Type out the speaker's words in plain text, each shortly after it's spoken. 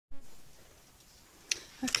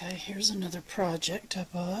Okay, here's another project I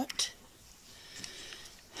bought.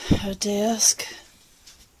 A desk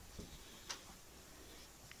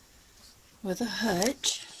with a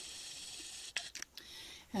hutch.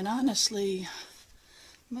 And honestly,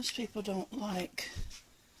 most people don't like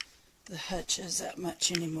the hutches that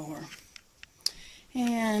much anymore.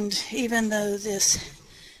 And even though this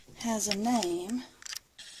has a name,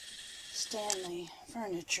 Stanley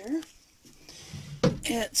Furniture,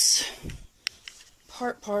 it's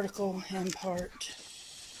part particle and part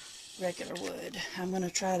regular wood. I'm going to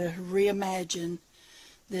try to reimagine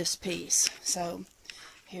this piece. So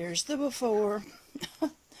here's the before.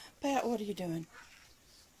 Pat, what are you doing?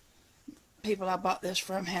 People I bought this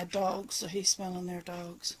from had dogs, so he's smelling their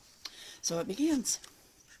dogs. So it begins.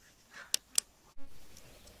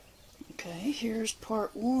 Okay, here's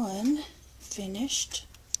part one finished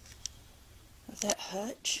of that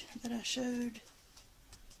hutch that I showed.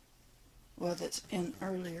 Well, that's in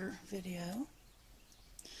earlier video.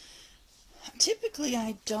 Typically,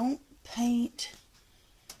 I don't paint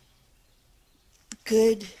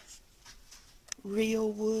good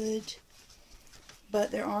real wood, but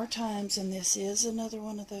there are times, and this is another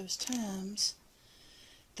one of those times,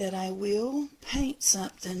 that I will paint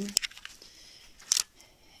something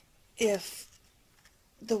if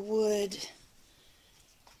the wood,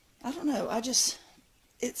 I don't know,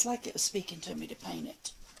 it's like it was speaking to me to paint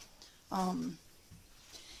it.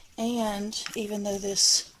 And even though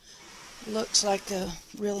this looks like a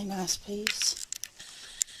really nice piece,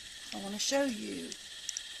 I want to show you.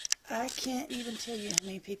 I can't even tell you how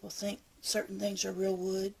many people think certain things are real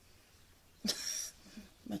wood.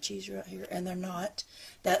 My cheese right here, and they're not.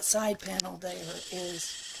 That side panel there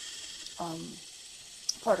is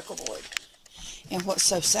particle board. And what's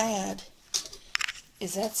so sad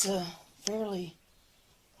is that's a fairly,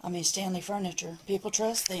 Stanley Furniture. People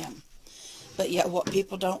trust them. But yet what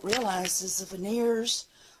people don't realize is the veneers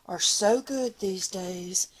are so good these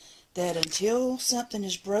days that until something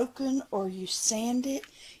is broken or you sand it,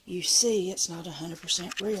 you see it's not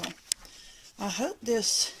 100% real. I hope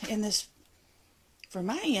from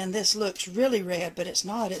my end, this looks really red, but it's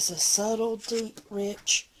not. It's a subtle, deep,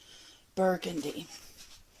 rich burgundy.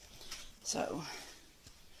 So,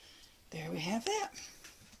 there we have that.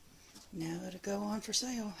 Now it'll go on for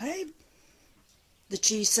sale. Hey, the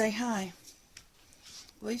cheese say hi.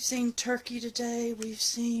 We've seen turkey today. We've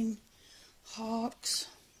seen hawks.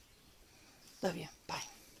 Love you. Bye.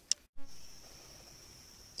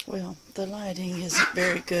 Well, the lighting isn't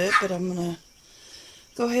very good, but I'm going to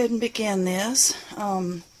go ahead and begin this.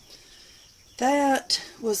 That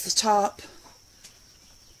was the top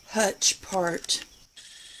hutch part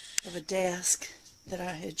of a desk that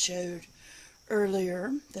I had showed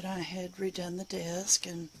earlier, that I had redone the desk,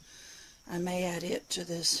 and I may add it to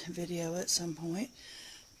this video at some point.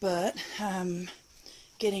 But I'm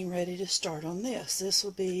getting ready to start on this. This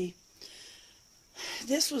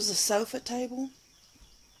was a sofa table,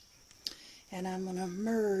 and I'm going to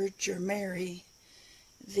merge or marry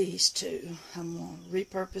these two. I'm going to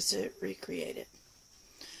repurpose it, recreate it.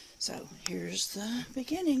 So here's the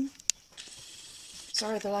beginning.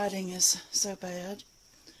 Sorry the lighting is so bad.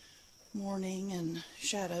 Morning and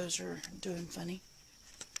shadows are doing funny.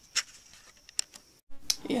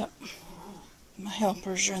 Yep. My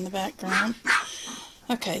helpers are in the background.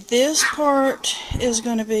 Okay, this part is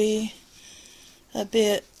going to be a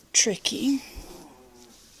bit tricky.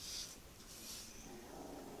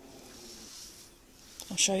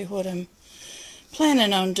 I'll show you what I'm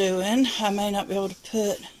planning on doing. I may not be able to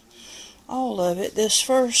put all of it. This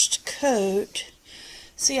first coat,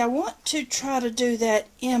 see, I want to try to do that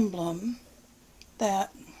emblem, well,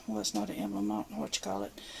 it's not an emblem, I don't know what you call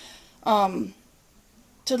it,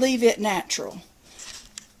 to leave it natural.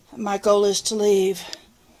 My goal is to leave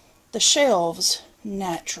the shelves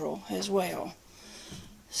natural as well.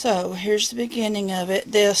 So here's the beginning of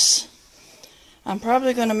it. This, I'm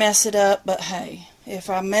probably going to mess it up, but hey, if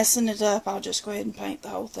I'm messing it up, I'll just go ahead and paint the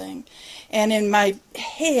whole thing. And in my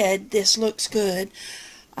head, this looks good.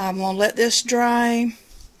 I'm going to let this dry,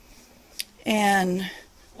 and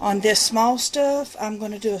on this small stuff, I'm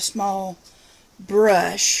going to do a small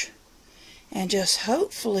brush and just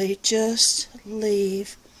hopefully just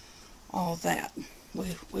leave all that.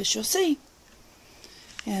 We shall see.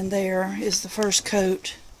 And there is the first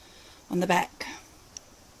coat on the back.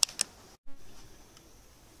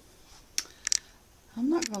 I'm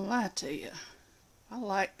not going to lie to you. I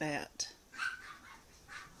like that.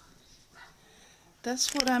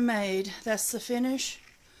 That's what I made. That's the finished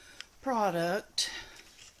product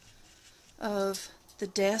of the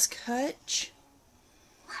desk hutch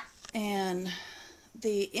and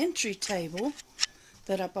the entry table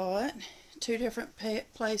that I bought. Two different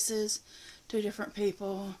places, two different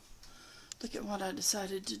people. Look at what I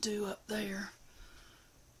decided to do up there.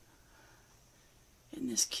 Isn't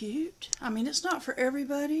this cute? I mean, it's not for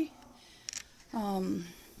everybody. I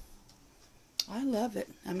love it.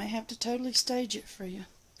 I may have to totally stage it for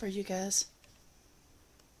you guys.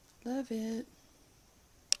 Love it.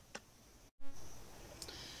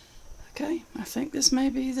 Okay, I think this may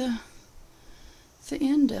be the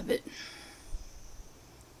end of it.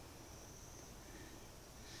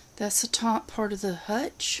 That's the top part of the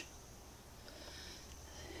hutch.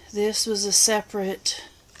 This was a separate,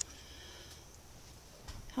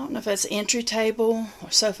 I don't know if that's entry table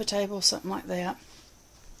or sofa table, something like that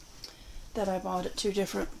I bought at two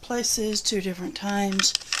different places, two different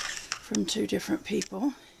times, from two different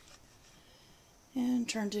people, and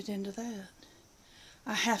turned it into that.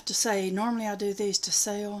 I have to say, normally I do these to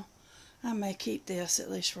sell. I may keep this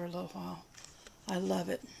at least for a little while. I love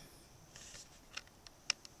it.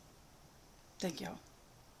 Thank y'all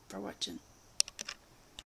for watching.